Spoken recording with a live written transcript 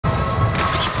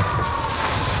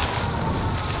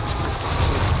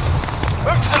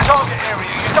target area.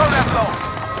 You don't have long.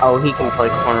 Oh, he can play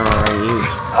corner already.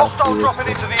 Hostile dropping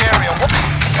into the area.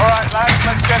 Alright, lads,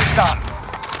 let's get it done.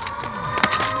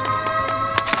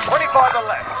 25 are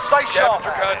left. Stay sharp.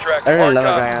 There's another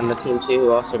guy on the team too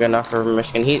who also got enough for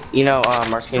Michigan. He, you know,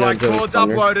 Martino Strike doing boards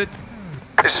uploaded.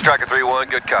 This is Striker 3-1,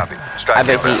 good copy. Strike I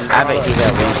bet he's at least.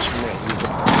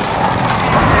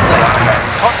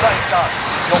 Contact's done.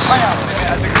 Your payout limit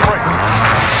has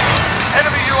increased.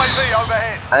 Enemy UAV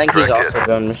overhead. I think he's also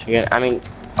going Michigan. I mean,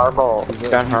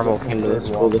 John Harbaugh came to the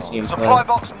school to see him play. Supply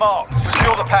box marked.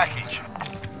 Secure the package.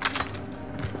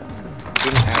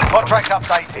 Contract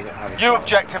updated. New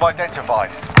objective identified.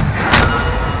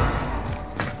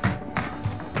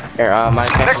 Here, my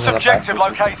next objective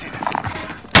located.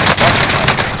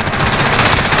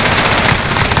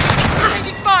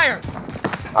 Taking fire!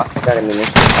 I got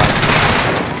ammunition.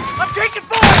 I'm taking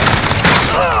fire!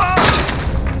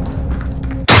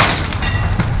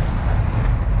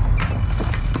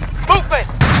 Movement!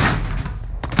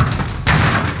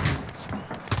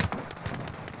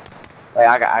 Wait,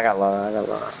 I got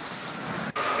low.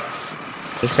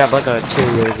 He's got like a 2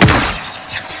 UAV.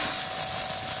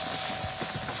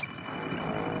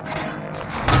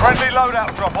 Friendly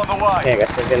loadout drop on the way. Yeah, I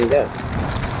guess we're getting good.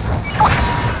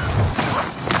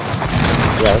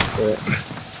 Yeah, let's do it.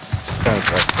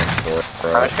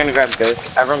 I'm just gonna grab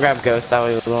Ghost. Everyone grab Ghost, that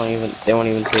way they won't even see it.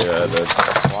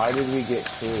 Why did we get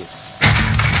 2?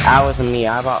 That wasn't me,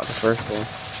 I bought the first one.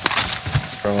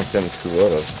 I want them 2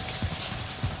 others.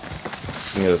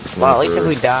 Well, at least if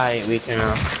we die, we can,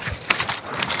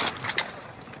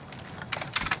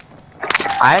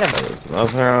 I had a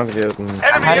nothing wrong with it. Enemy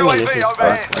UAV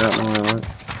overhead. I don't know what I want.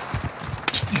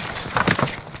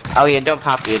 Oh yeah, don't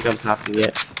pop it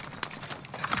yet.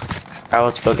 Alright,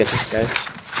 let's go get this guy.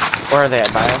 Where are they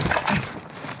at, Bio?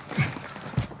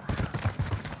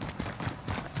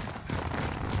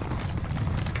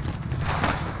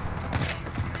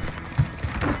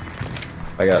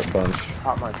 I got a bunch.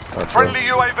 Friendly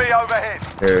UAV overhead.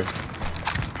 Here.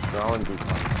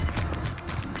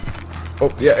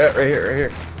 Oh, yeah, right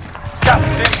here. Gas is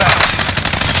inbound.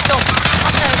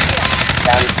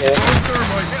 Down 2.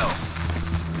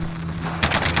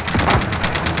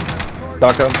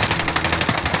 Knock him.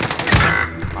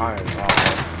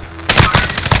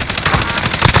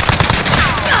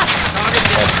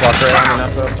 Walk right on and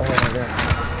up. Oh my god.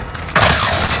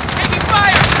 Taking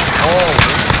fire!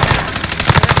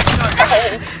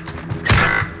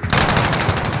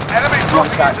 Enemy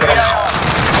dropping into the AR.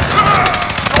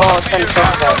 Oh, it's been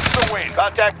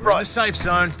Contact We're in the safe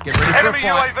zone. Get ready for a Enemy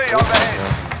fight. UAV overhead.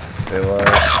 Stay low.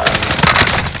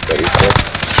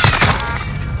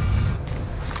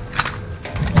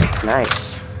 Nice.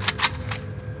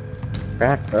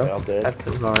 Crack, bro. That's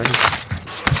too hard.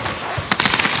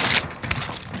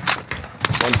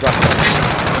 One drop.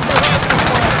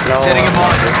 No, Setting him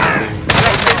on.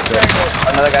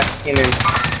 Another guy came in.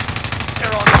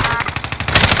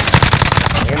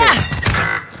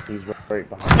 He's right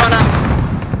behind. Run up.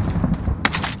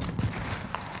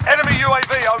 Enemy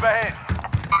UAV overhead.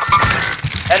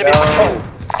 Enemy control.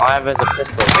 I have as a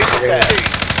pistol.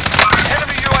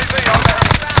 Enemy UAV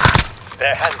overhead.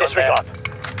 Their hands disregard.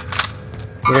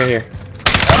 Right here.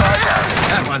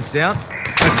 That one's down.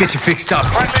 Let's get you fixed up.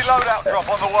 Friendly loadout drop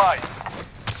on the way.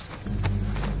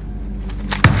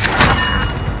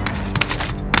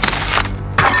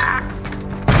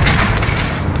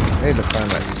 I need to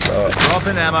find my stuff.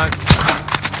 Dropping ammo.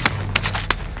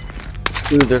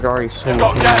 Dude, there's already so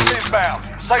Got much. gas inbound.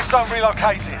 Safe zone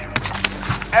relocated.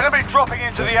 Enemy dropping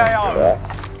into the AO.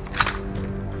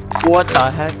 What the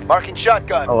heck? Marking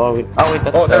shotgun. Oh wait,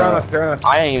 that's They're on us.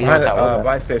 I didn't even know what that was.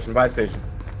 Buy station.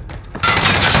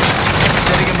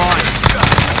 Setting him on.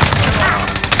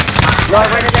 No,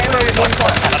 right in there.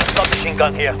 Submachine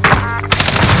gun here.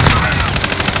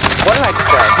 What did I just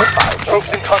say? Troops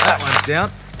in That contact. one's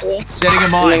down. Setting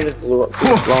him on.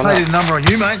 Played a number on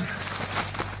you, mate.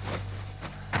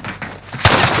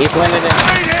 He's landed in.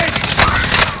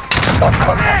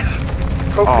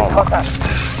 Troops in contact.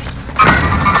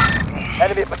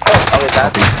 Enemy at patrol. Oh, is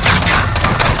that?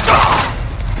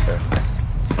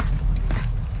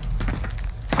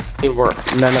 Good work.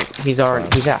 No, he's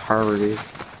at Harvard, dude.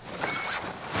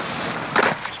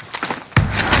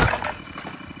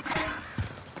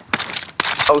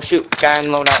 Oh shoot, guy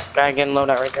getting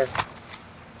loadout right there.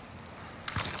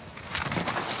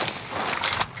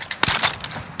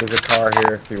 There's a car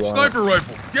here if you want. Sniper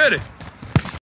rifle, get it!